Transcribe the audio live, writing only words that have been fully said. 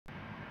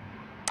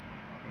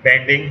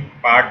bending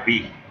part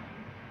B.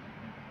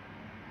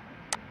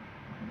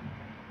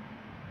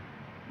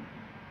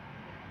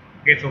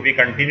 Okay, so we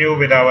continue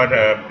with our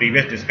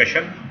previous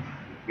discussion.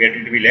 Where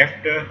did we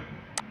left?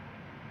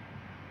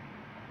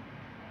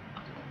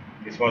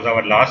 This was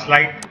our last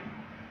slide.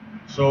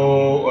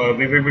 So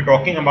we will be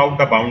talking about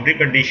the boundary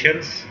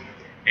conditions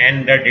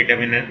and the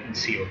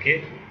determinacy.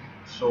 Okay,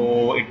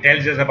 so it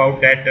tells us about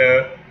that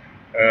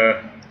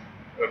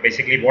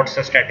basically what's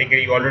a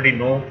statically, you already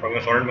know from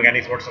your solid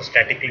mechanics what's a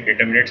statically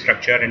determinate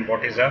structure and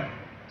what is a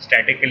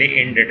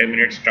statically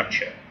indeterminate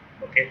structure.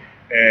 Okay,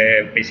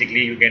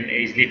 basically you can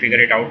easily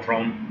figure it out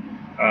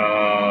from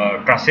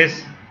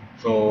trusses.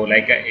 So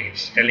like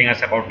it's telling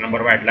us about number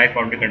of at-life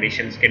boundary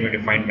conditions can be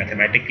defined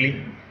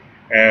mathematically.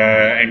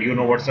 And you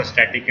know what's a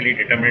statically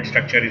determinate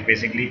structure is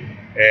basically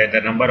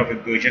the number of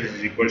equations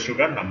is equals to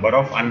the number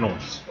of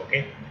unknowns.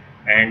 Okay,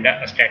 and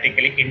a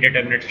statically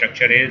indeterminate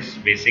structure is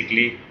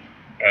basically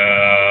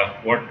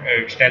what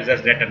it tells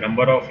us that the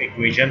number of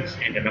equations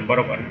and the number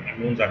of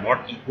unknowns are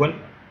not equal,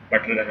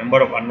 but the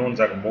number of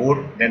unknowns are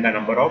more than the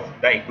number of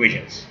the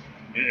equations,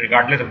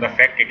 regardless of the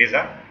fact it is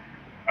a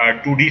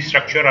 2D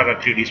structure or a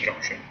 3D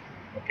structure.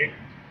 Okay,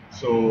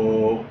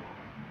 so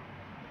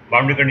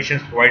boundary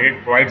conditions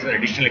provides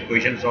additional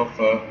equations of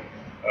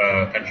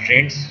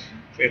constraints.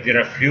 So if there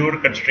are fewer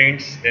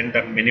constraints than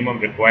the minimum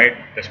required,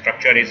 the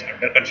structure is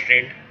under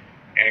constraint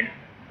and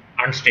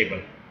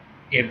unstable.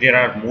 If there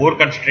are more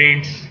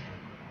constraints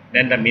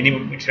than the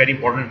minimum, it's very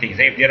important thing.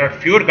 If there are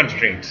fewer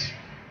constraints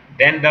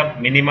than the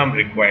minimum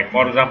required,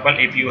 for example,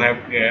 if you have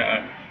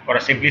for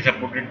a simply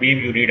supported beam,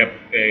 you need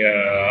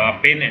a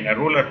pin and a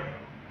roller.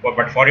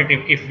 But for it,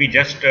 if we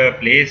just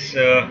place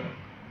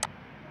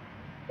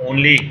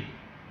only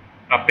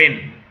a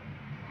pin,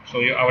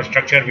 so our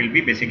structure will be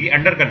basically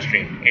under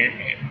constraint, and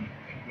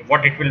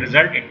what it will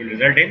result? It will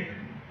result in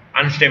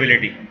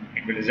instability.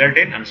 It will result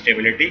in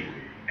instability,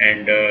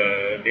 and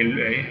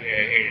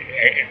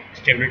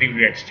stability will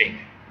be at stake.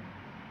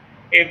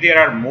 If there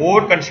are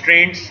more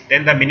constraints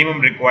than the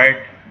minimum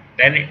required,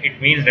 then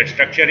it means that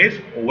structure is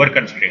over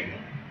constrained.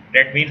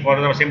 That means for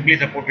the simply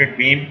supported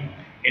beam,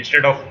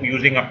 instead of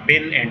using a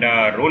pin and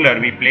a roller,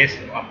 we place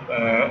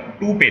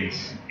two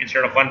pins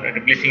instead of one,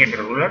 replacing it with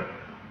a roller.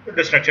 So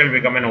the structure will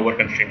become an over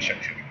constrained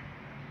structure.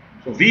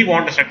 So we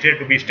want the structure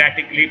to be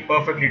statically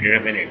perfectly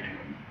determinate.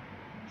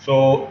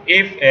 So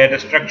if the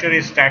structure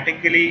is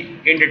statically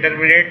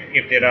indeterminate,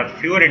 if there are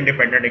fewer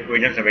independent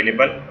equations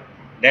available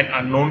then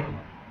unknown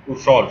to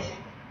solve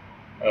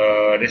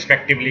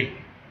respectively,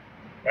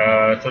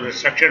 so the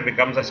structure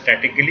becomes a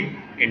statically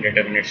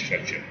indeterminate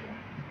structure.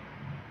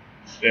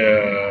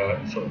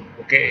 So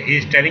okay, he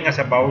is telling us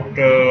about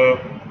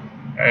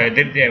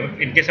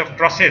in case of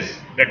trusses,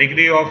 the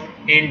degree of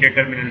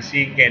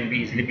indeterminacy can be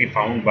easily be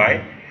found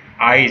by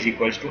I is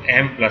equals to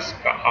m plus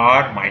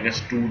r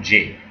minus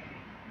 2j.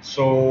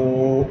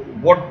 So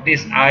what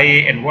this I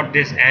and what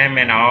this m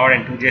and r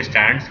and 2j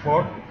stands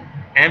for?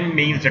 M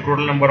means the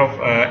total number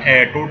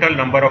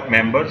of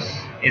members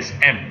is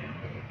m,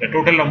 the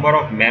total number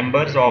of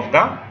members of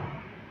the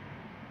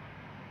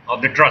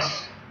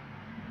truss.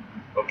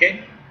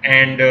 Okay,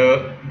 and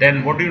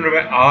then what do you know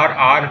by R?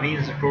 R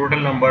means the total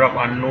number of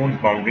unknown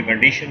boundary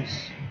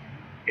conditions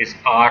is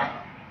R.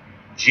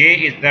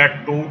 J is the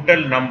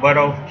total number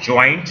of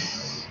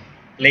joints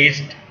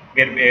placed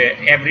where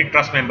every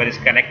truss member is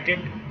connected,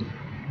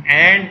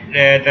 and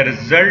the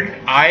result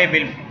I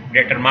will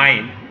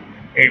determine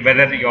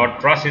whether your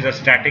truss is a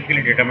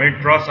statically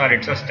determinate truss or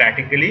it's a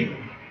statically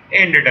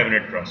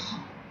indeterminate truss.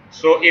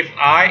 So if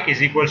I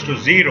is equals to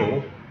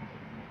 0,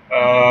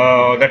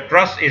 the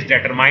truss is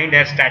determined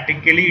as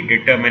statically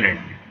determinate.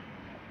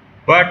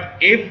 But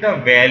if the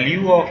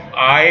value of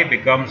I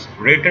becomes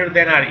greater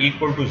than or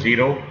equal to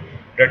 0,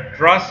 the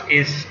truss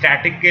is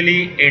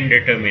statically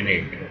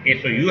indeterminate. Okay,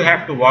 so you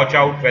have to watch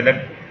out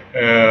whether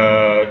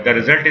the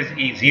result is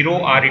 0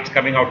 or it's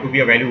coming out to be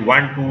a value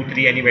 1, 2,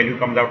 3, any value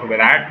comes out to be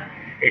that,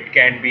 it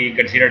can be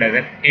considered as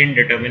an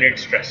indeterminate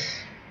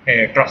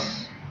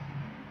truss.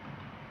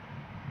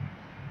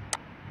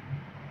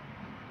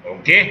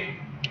 Okay.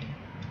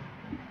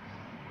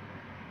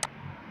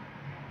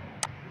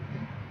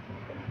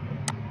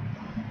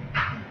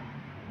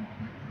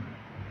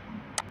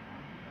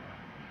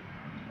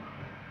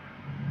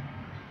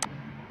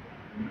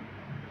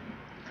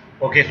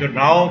 Okay, so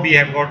now we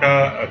have got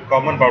a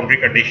common boundary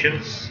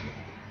conditions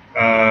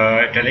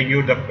telling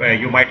you the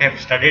you might have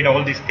studied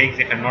all these things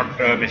if I'm not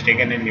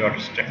mistaken in your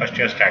first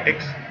year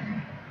statics.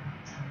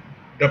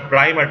 The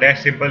prime or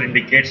dash symbol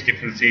indicates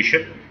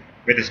differentiation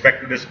with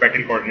respect to the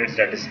spatial coordinates,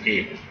 that is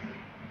A,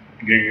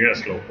 gradient or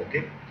slope.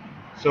 Okay,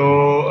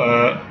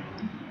 so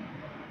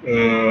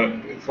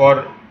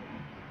for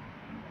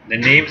the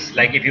names,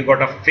 like if you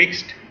got a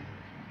fixed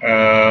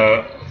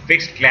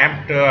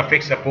clamped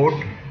fixed support,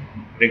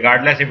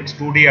 regardless if it's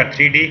 2D or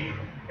 3D,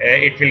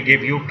 it will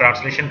give you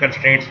translation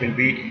constraints will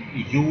be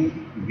U,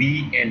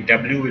 V and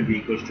W will be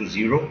equals to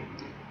 0,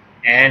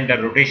 and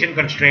the rotation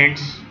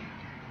constraints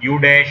U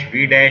dash,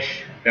 V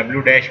dash,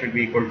 W dash will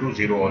be equal to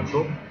 0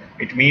 also.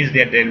 It means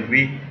that there will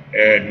be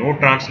no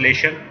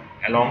translation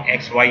along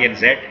x, y and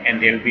z,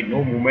 and there will be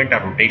no movement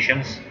or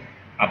rotations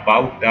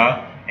about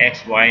the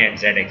x, y and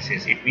z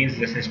axis. It means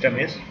the system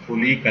is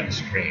fully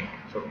constrained.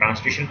 So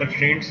translation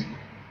constraints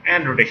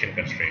and rotation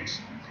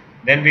constraints.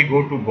 Then we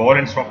go to ball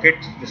and socket,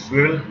 the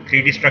swivel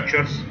 3D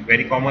structures,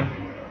 very common.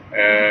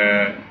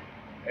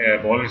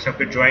 Ball and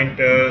socket joint,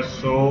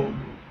 so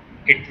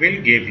it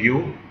will give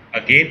you,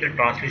 again the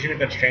translation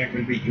constraint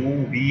will be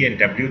u, v and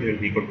w, they will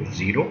be equal to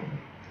 0,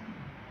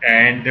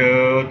 and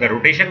the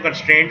rotation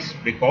constraints,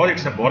 because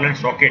it's a ball and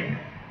socket,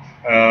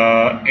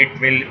 it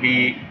will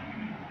be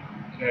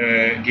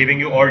giving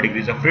you all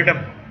degrees of freedom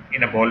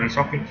in a ball and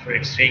socket, so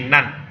it's saying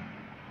none.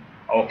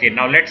 Okay,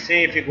 now let's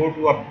say if you go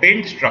to a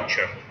pinned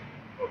structure,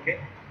 okay,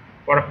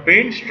 for a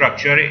pinned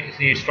structure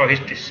he's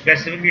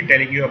specifically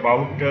telling you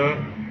about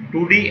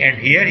 2D, and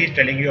here he's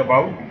telling you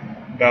about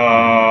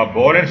the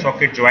ball and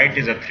socket joint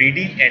is a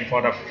 3D, and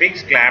for the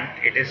fixed clamp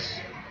it is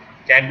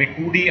can be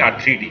 2D or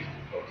 3D.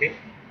 Okay,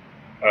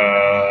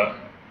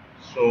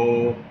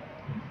 so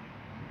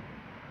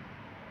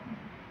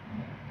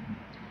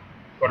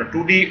for a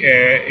 2D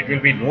it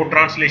will be no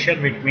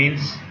translation, which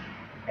means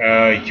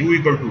u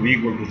equal to v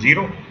equal to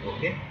 0.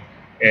 Okay,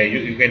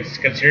 you can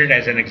consider it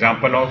as an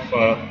example of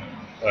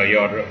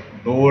your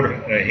door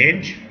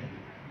hinge,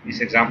 this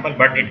example,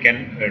 but it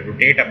can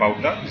rotate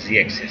about the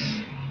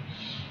z-axis.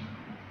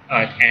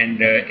 And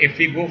if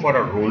we go for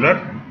a roller,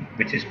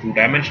 which is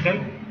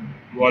two-dimensional,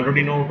 you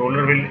already know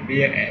roller will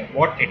be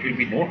what? It will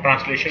be no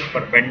translation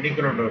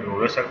perpendicular to the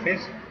roller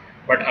surface,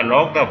 but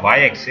along the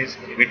y-axis,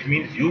 which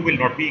means u will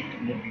not be,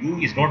 u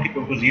is not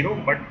equal to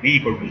 0, but v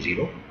equal to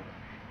 0,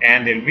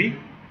 and there will be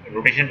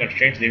rotation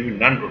constraints, there will be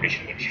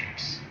non-rotation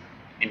constraints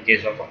in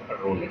case of a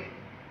roller.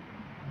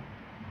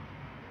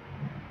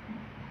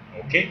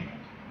 Okay,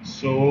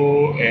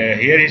 so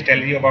here he is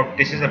telling you about,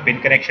 this is a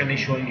pin connection, he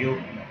is showing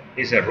you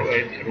is a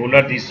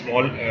roller, these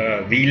small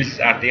wheels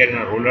are there in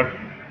a roller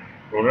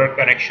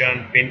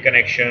connection, pin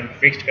connection,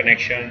 fixed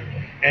connection,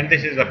 and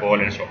this is a ball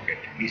and socket.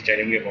 He is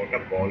telling you about a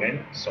ball and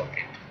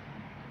socket.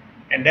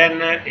 And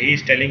then he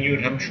is telling you,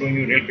 I'm showing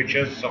you real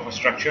pictures of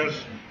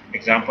structures.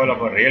 Example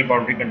of a real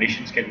boundary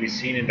conditions can be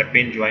seen in the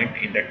pin joint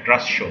in the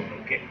truss shown.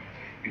 Okay,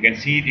 you can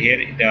see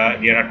here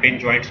there are pin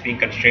joints being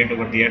constrained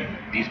over there,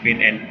 these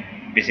pin, and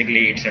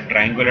basically it's a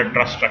triangular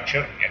truss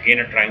structure, again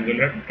a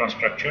triangular truss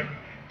structure,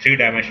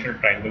 three-dimensional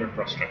triangular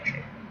truss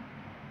structure.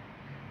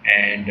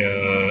 And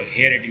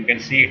here you can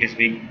see it is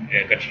being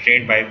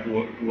constrained by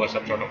to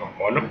some sort of a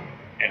column,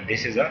 and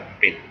this is a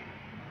pin.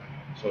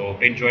 So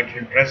pin joint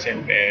in truss,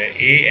 and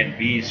A and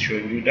B is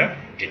showing you the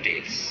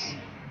details.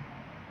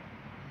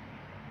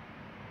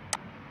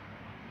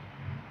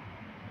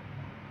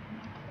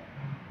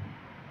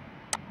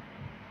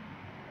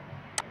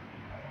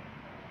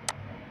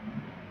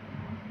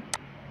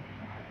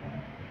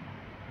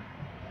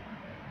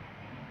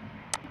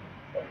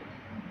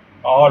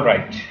 All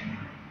right,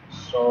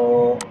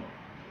 so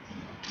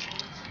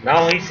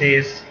now he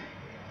says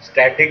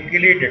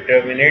statically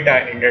determinate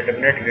or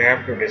indeterminate, you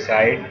have to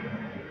decide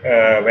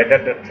whether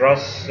the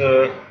truss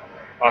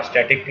are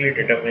statically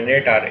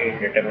determinate or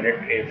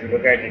indeterminate. If you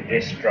look at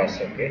this truss,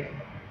 okay,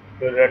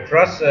 so the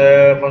truss,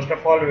 first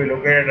of all we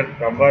look at the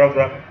number of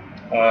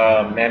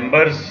the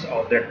members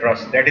of the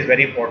truss. That is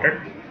very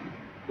important,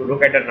 to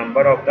look at the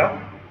number of the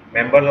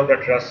members of the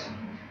truss.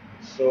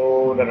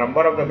 So the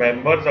number of the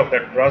members of the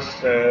truss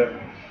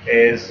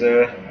is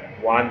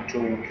 1,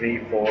 2, 3,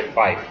 4,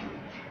 5.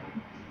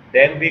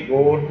 Then we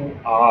go to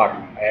R,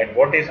 and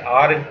what is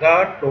R? Is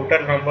the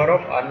total number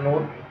of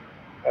unknown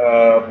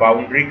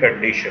boundary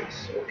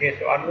conditions. Okay,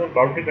 so unknown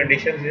boundary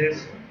conditions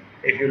is,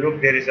 if you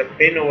look, there is a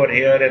pin over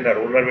here and the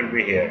roller will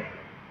be here.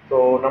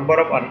 So number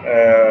of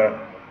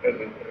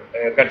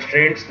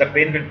constraints the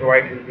pin will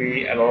provide will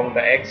be along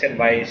the x and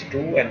y is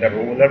 2, and the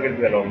roller will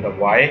be along the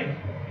y.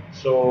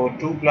 So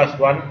 2 plus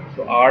 1,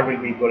 so R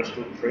will be equals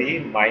to 3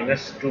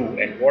 minus 2,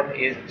 and what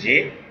is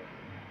J?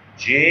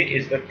 J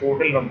is the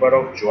total number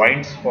of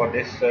joints for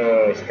this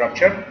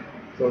structure.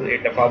 So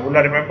the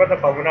formula, remember the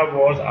formula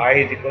was I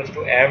is equals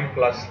to M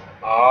plus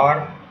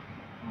R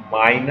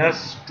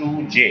minus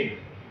 2J.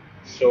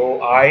 So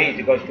I is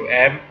equals to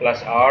M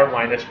plus R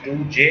minus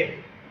 2J,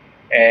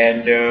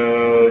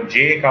 and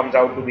J comes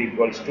out to be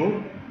equals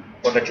to,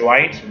 for the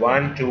joints,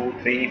 1, 2,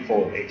 3,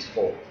 4, it's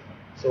 4.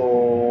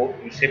 So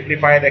you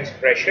simplify the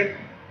expression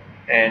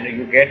and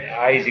you get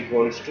I is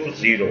equals to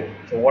 0.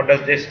 So what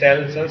does this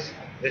tells us,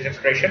 this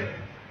expression?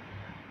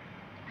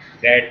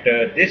 That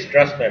this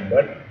truss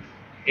member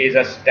is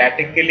a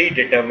statically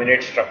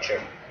determinate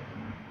structure.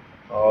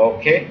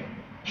 Okay,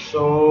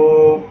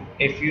 so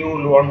if you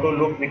want to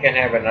look, we can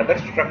have another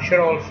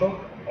structure also,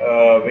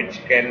 which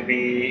can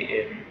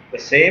be the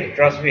same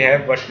truss we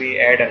have, but we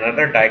add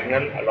another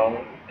diagonal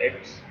along it.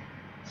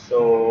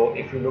 So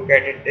if you look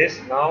at it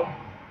this now,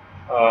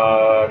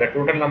 the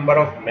total number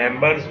of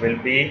members will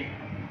be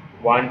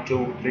 1,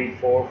 2, 3,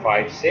 4,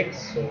 5,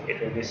 6. So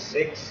it will be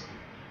 6.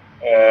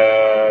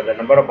 The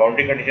number of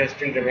boundary conditions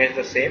still remains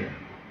the same,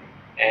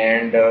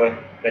 and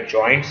the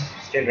joints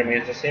still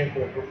remains the same, 2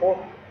 to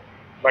 4.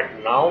 But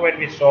now when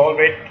we solve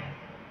it,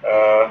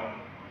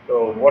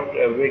 so what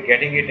we're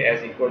getting it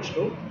as equals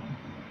to,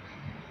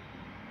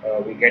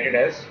 we get it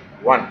as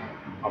 1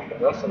 after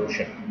the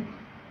solution.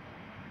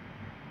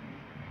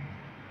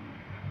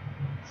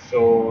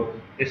 So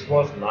this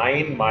was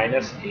 9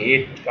 minus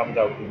 8 comes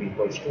out to be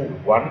equals to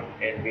 1,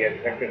 and we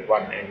are left with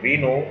 1. And we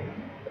know,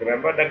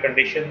 remember the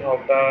condition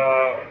of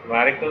the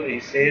numerical,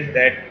 it says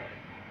that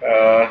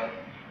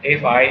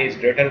if I is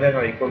greater than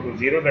or equal to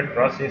 0, the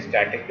truss is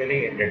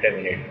statically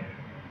indeterminate.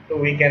 So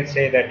we can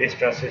say that this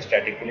truss is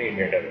statically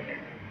indeterminate.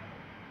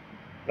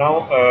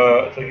 Now,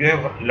 so you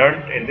have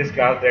learned in this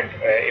class that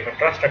if a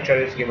truss structure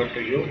is given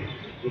to you,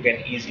 you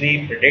can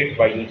easily predict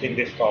by using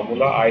this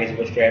formula I is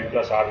equals to m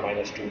plus r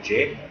minus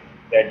 2j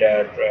that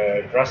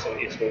truss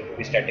is going to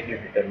be statically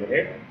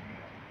determinate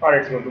or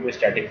it's going to be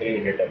statically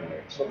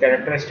indeterminate. So,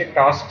 characteristic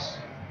tasks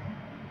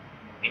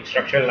in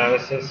structural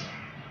analysis.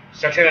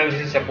 Structural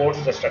analysis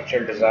supports the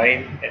structural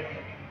design and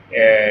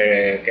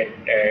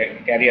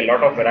can carry a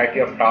lot of variety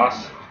of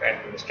tasks and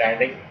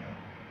understanding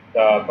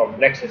the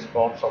complex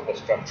response of the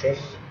structures,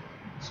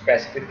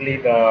 specifically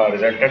the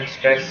resultant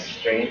stress,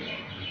 strain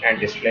and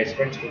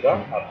displacements to the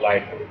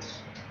applied loads,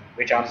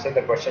 which answer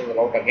the question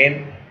about,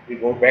 again we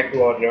go back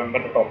to our,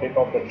 remember the topic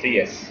of the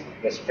 3S,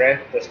 the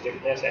strength, the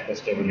stiffness and the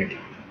stability.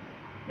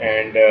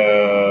 And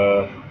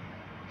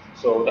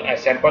so a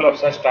sample of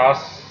such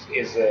tasks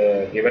is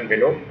given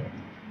below,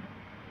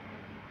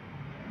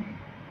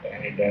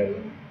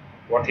 and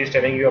what he's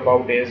telling you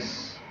about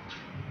is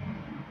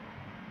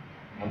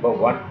number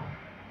 1,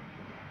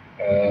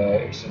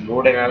 it's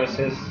load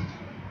analysis.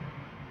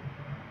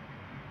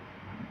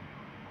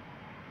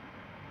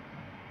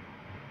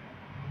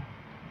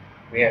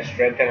 We have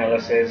strength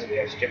analysis, we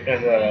have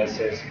stiffness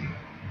analysis,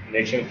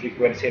 initial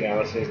frequency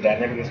analysis,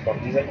 dynamic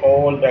response. These are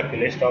all the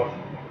list of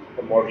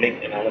the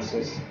modeling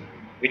analysis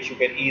which you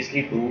can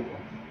easily do.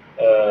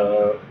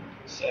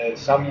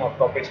 Some of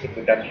topics could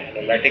be done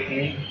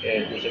analytically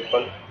to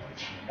simple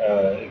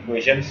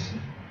equations,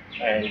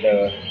 and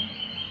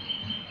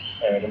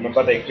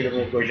remember the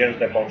equilibrium equations,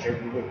 the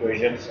constitutive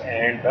equations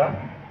and the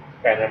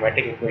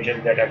kinematic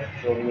equations that I've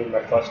shown you in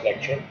my first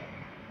lecture,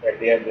 that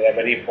they are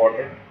very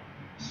important.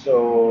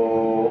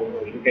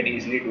 So you can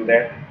easily do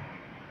that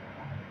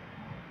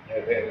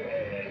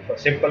for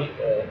simple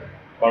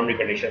boundary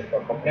conditions. For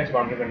complex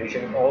boundary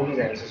conditions, all these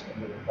analysis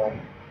can be performed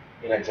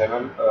in a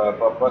general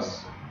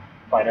purpose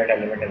finite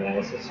element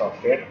analysis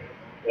software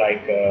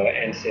like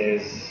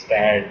ANSYS,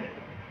 STAD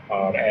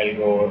or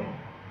ALGOR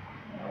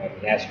or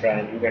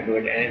Nastran. You can do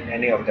it in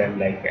any of them,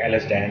 like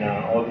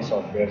LS-DYNA. All these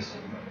softwares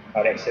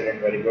are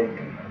excellent, very good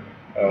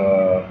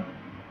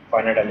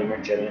finite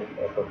element general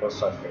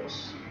purpose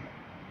softwares.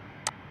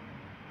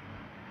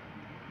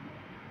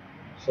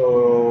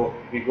 So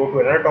we go to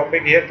another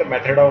topic here, the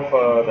method of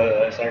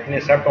certainly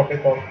a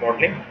subtopic of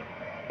modeling,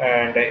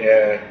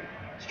 and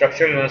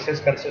structural analysis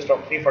consists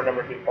of 3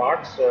 fundamental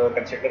parts.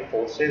 Consider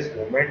forces,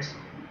 movements,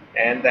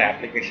 and the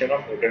application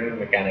of Newtonian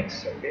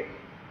mechanics. Okay,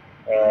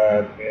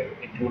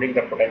 including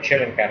the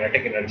potential and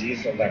kinetic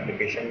energies of the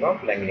application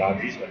of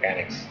Lagrange's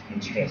mechanics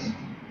in stress.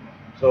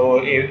 So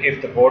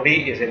if the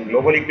body is in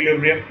global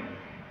equilibrium,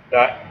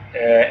 the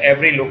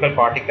every local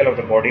particle of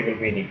the body will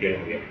be in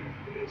equilibrium.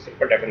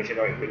 Simple definition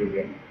of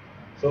equilibrium.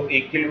 So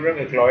equilibrium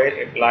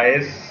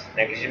implies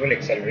negligible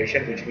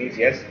acceleration, which means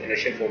yes,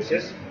 initial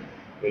forces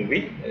will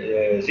be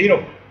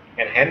 0,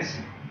 and hence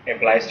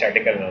implies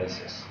statical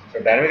analysis. So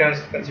dynamic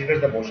analysis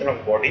considers the motion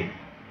of body,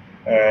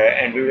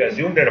 and we will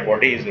assume that a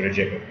body is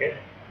rigid, okay,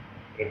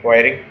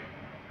 requiring.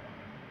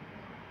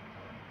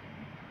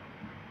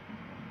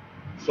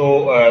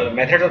 So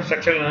methods of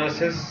structural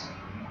analysis.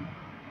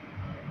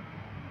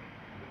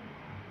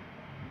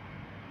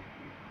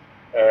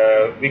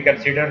 We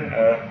consider,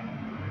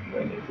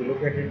 if you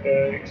look at it,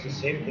 it's the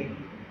same thing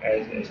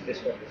as this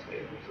one. This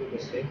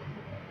is the same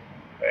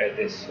as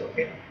this.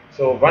 Okay.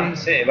 So one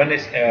is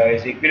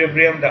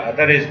equilibrium, the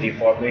other is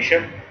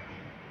deformation,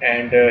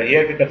 and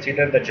here we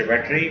consider the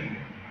geometry.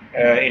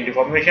 In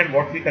deformation,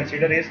 what we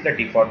consider is the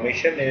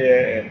deformation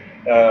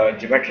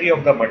geometry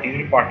of the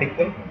material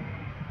particle,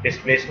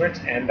 displacements,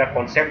 and the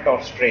concept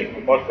of strain.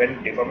 Because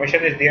when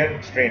deformation is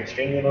there, strain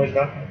you know is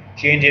the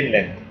change in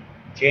length.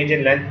 Change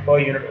in length per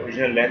unit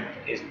original length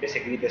is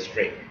basically the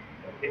strain.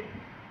 Okay.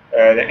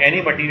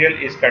 Any material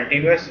is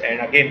continuous, and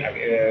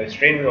again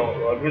strain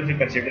will always be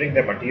considering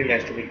the material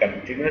has to be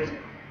continuous,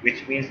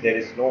 which means there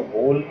is no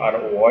hole or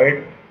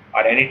void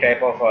or any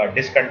type of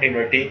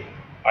discontinuity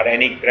or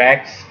any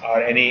cracks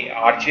or any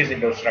arches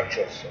in those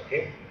structures.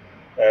 Okay,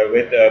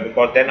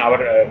 because then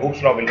our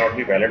Hooke's law will not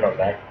be valid on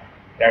that.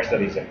 That's the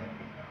reason.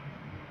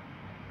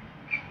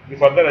 We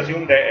further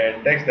assume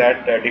that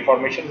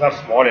deformations are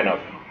small enough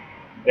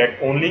that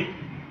only,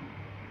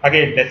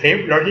 again the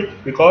same logic,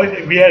 because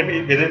we are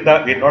within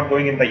the, we are not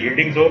going in the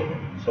yielding zone,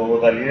 so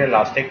the linear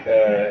elastic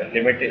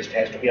limit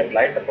has to be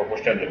applied, the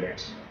proportional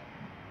limits.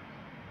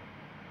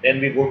 Then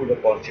we go to the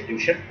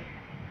constitution,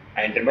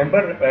 and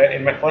remember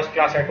in my first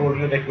class I told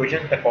you the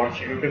equations, the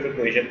constitutive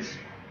equations.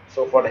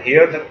 So for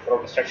here,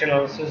 for the structural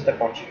analysis, the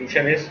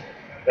constitution is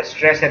the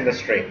stress and the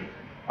strain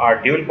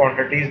are dual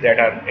quantities that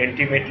are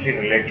intimately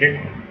related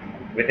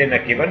within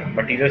a given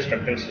material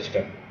structural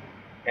system.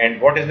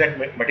 And what is that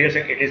material?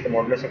 It is the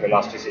modulus of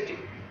elasticity,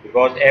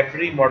 because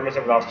every modulus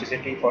of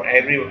elasticity for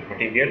every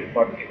material,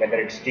 for whether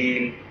it's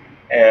steel,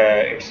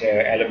 it's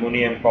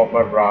aluminium,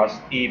 copper, brass,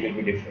 E will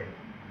be different.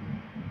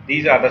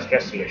 These are the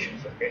stress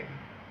relations.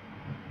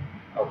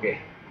 Okay.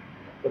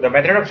 So the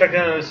method of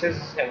structural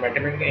analysis and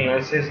mathematical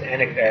analysis,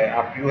 and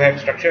you have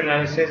structural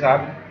analysis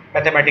or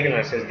mathematical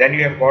analysis. Then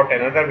you have got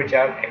another which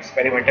are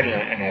experimental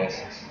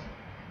analysis.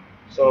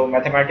 So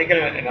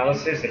mathematical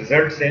analysis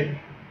results in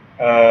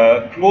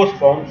closed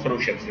form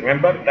solutions.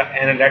 Remember, the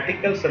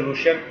analytical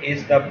solution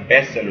is the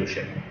best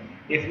solution.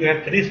 If you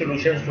have three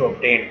solutions to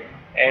obtain,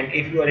 and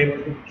if you are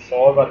able to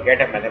solve or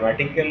get a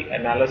mathematical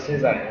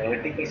analysis or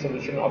analytical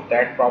solution of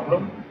that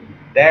problem,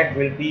 that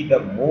will be the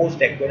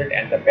most accurate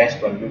and the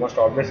best one. You must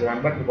always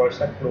remember, because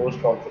it's a closed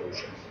form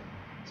solutions,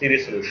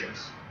 series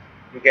solutions.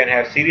 You can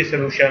have series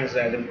solutions,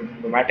 as in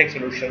numeric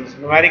solutions,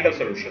 numerical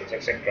solutions,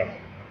 etc.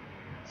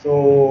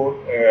 So,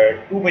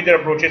 two major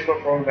approaches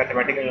for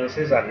mathematical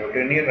analysis are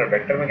Newtonian or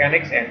vector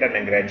mechanics, and the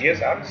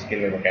Lagrangian or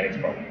scalar mechanics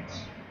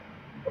problems.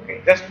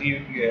 Okay, just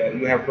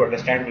you have to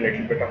understand a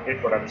little bit of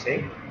it, what I'm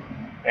saying.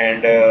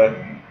 And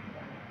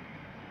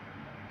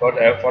for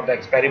the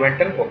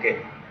experimental,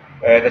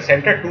 the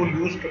center tool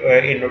used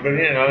in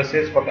Newtonian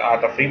analysis are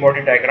the free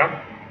body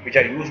diagram, which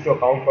are used to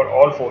account for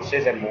all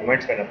forces and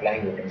moments when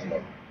applying Newton's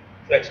law.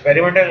 So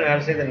experimental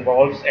analysis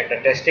involves the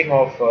testing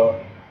of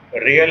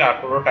real or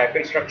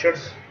prototypic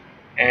structures,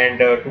 and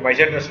to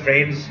measure the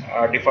strains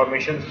or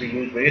deformations we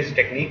use various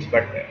techniques,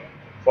 but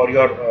for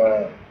your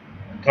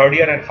third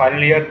year and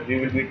final year we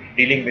will be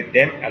dealing with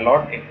them a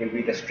lot. It will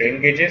be the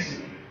strain gauges.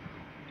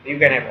 You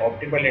can have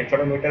optical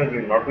interferometers, we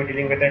will not be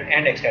dealing with that,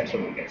 and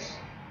extensometers.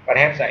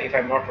 Perhaps, if I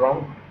am not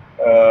wrong,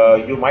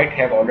 you might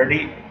have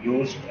already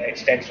used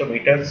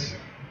extensometers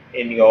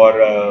in your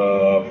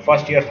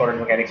first year solid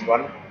mechanics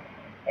 1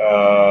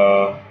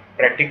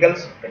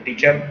 practicals. The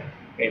teacher,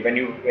 when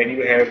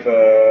you have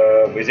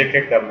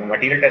visited the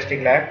material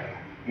testing lab,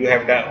 you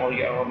have done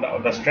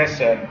on the stress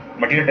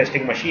material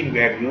testing machine,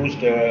 you have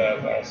used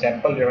a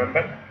sample,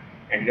 remember,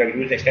 and you have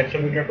used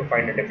extensometer to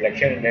find the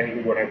deflection, and then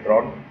you would have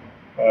drawn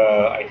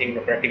I think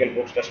the practical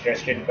books, the stress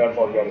strain curve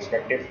for your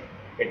respective.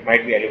 It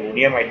might be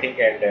aluminium, I think,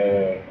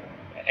 and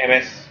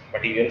MS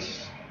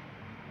materials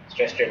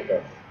stress strain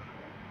curve.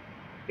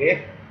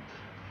 Okay.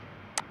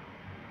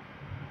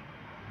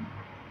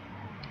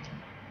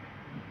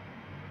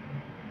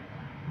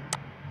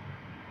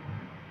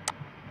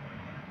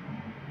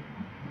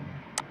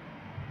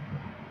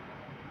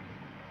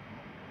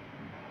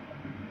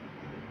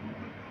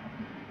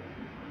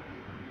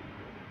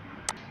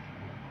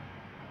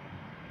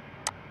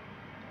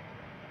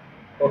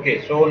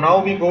 Okay, so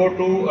now we go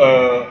to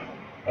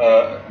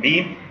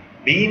beam.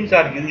 Beams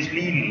are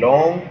usually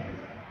long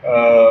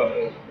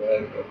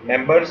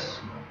members.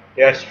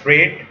 They are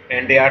straight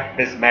and they are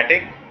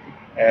prismatic.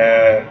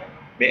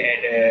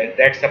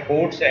 That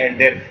supports, and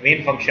their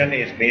main function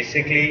is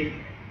basically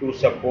to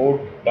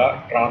support the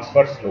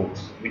transverse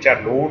loads, which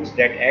are loads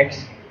that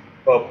acts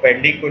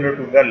perpendicular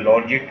to the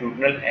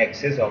longitudinal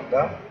axis of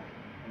the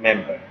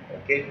member.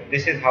 Okay,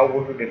 this is how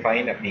to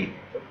define a beam.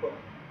 So,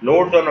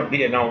 loads on a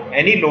beam, now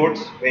any loads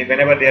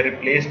whenever they are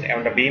placed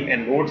on a beam,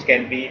 and loads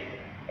can be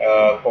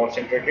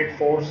concentrated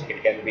force,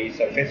 it can be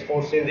surface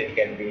forces, it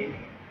can be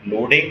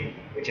loading,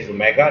 which is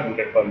omega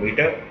Newton per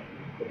meter.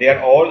 So they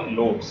are all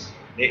loads.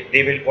 They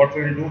will, what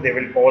we will do, they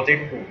will cause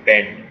it to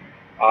bend,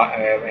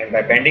 and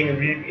by bending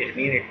it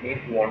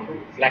means you want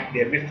to flex,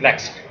 they will be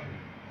flexed,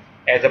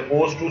 as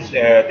opposed to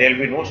there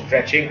will be no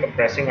stretching,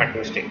 compressing or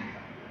twisting.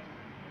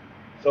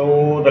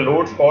 So the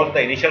loads cause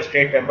the initial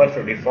straight members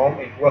to deform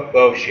into a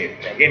curve shape.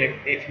 Again,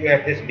 if you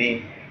have this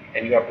beam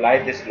and you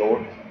apply this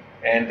load,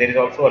 and there is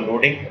also a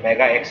loading,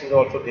 omega x is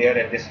also there,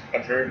 and this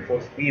concentrated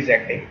force P is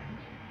acting.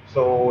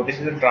 So this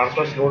is a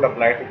transverse load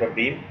applied to the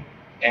beam,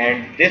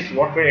 and this,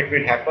 what will it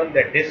will happen,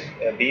 that this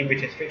beam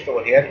which is fixed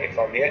over here,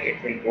 from here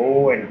it will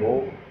go and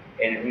go,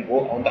 and it will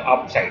go on the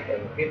upside.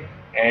 Okay,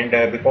 and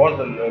because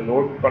the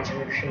load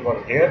concentration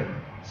was here,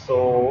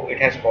 so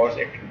it has caused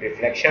it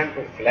deflection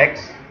to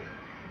flex.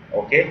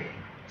 Okay,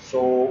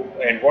 so,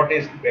 and what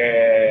is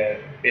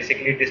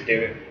basically this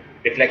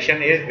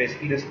deflection is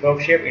basically this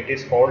curve shape. It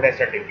is called as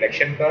the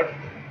deflection curve,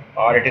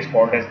 or it is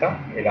called as the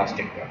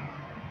elastic curve.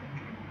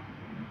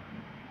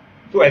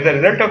 So as a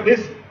result of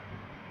this,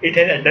 it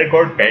has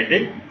undergone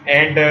bending,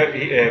 and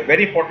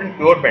very important,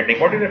 pure bending.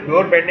 What is a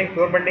pure bending?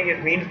 Pure bending,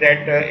 it means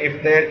that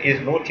if there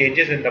is no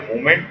changes in the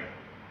movement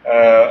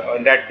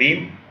on that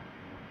beam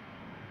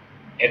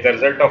as a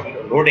result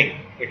of loading,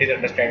 it is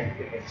understood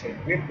to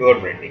be pure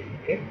bending.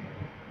 Okay,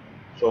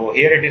 so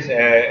here it is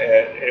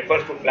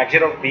refers to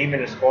flexion of beam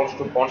in response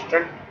to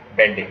constant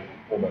bending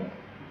moment.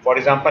 For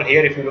example,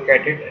 here if you look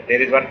at it,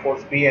 there is one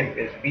force P and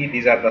P.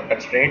 These are the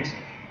constraints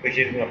which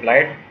is being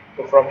applied.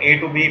 So from A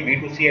to B, B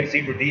to C, and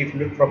C to D. If you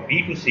look from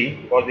B to C,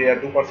 because there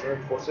are two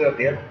constant forces are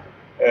there,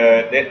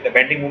 the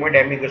bending moment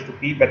M equals to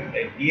P, but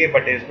PA,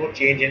 but there is no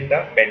change in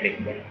the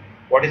bending moment.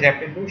 what is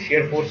happening to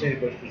shear force is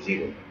equals to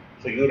 0.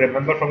 So you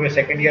remember from your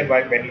second year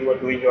when you were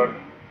doing your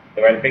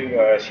developing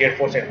shear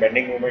force and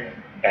bending moment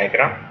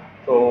diagram.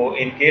 So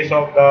in case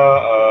of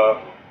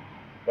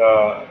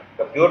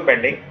the pure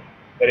bending,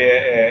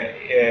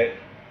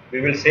 we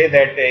will say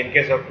that in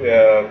case of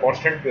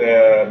constant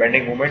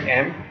bending moment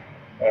M,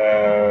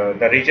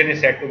 the region is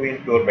said to be in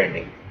pure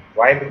bending.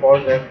 Why?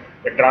 Because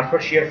the transfer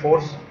shear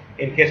force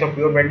in case of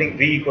pure bending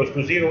V equals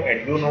to 0,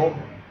 and you know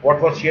what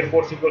was shear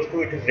force equals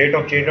to? It is rate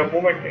of change of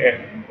movement,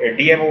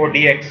 dm over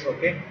dx.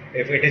 Okay,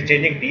 if it is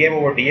changing, dm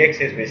over dx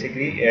is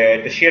basically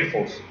the shear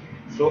force.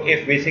 So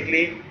if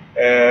basically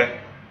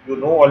you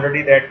know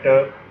already that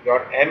your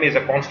m is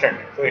a constant,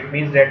 so it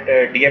means that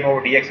dm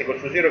over dx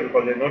equals to 0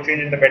 because there is no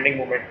change in the bending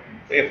moment.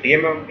 So if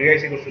dm over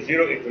dx equals to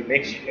 0, it will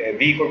make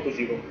v equal to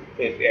 0.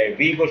 So if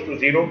v equals to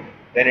 0,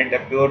 then the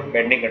pure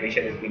bending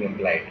condition is being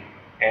implied.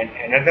 And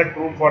another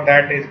proof for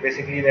that is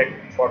basically that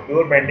for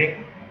pure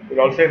bending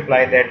will also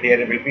imply that there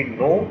will be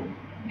no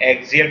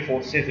axial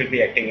forces will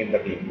be acting in the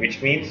beam,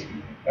 which means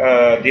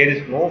there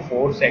is no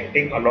force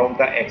acting along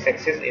the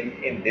x-axis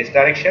in this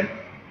direction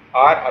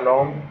or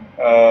along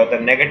the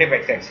negative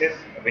x-axis,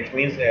 which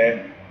means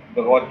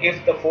because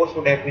if the force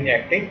would have been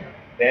acting,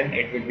 then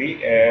it will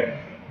be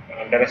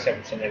under a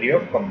scenario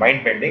of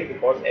combined bending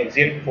because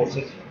axial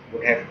forces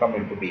would have come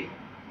into being.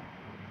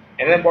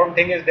 Another important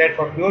thing is that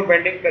for pure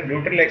bending, the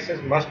neutral axis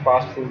must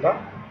pass through the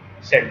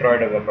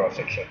centroid of the cross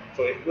section.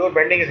 So if pure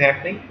bending is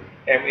happening,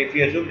 and if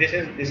we assume this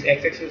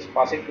x-axis is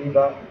passing through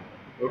the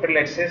neutral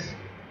axis,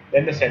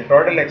 then the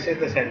centroidal axis,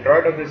 the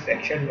centroid of this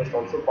section must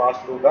also pass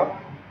through the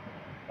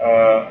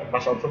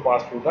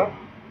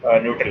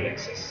neutral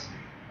axis.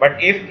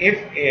 But if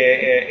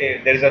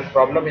there is a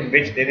problem in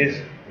which there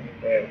is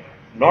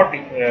not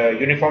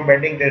uniform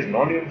bending, there is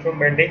non-uniform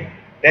bending,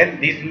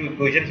 then these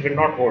equations will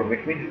not hold,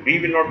 which means v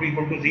will not be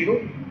equal to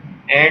 0,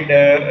 and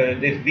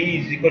this v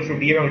is equal to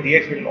dm over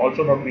dx will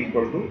also not be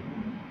equal to,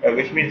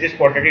 which means this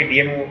quantity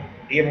dm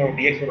over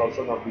dx will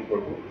also not be equal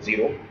to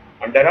 0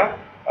 under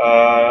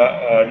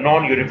a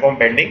non-uniform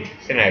bending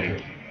scenario.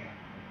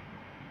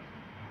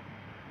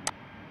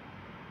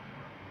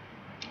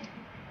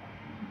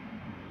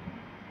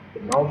 So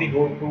now we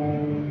go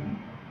to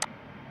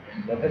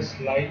another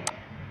slide.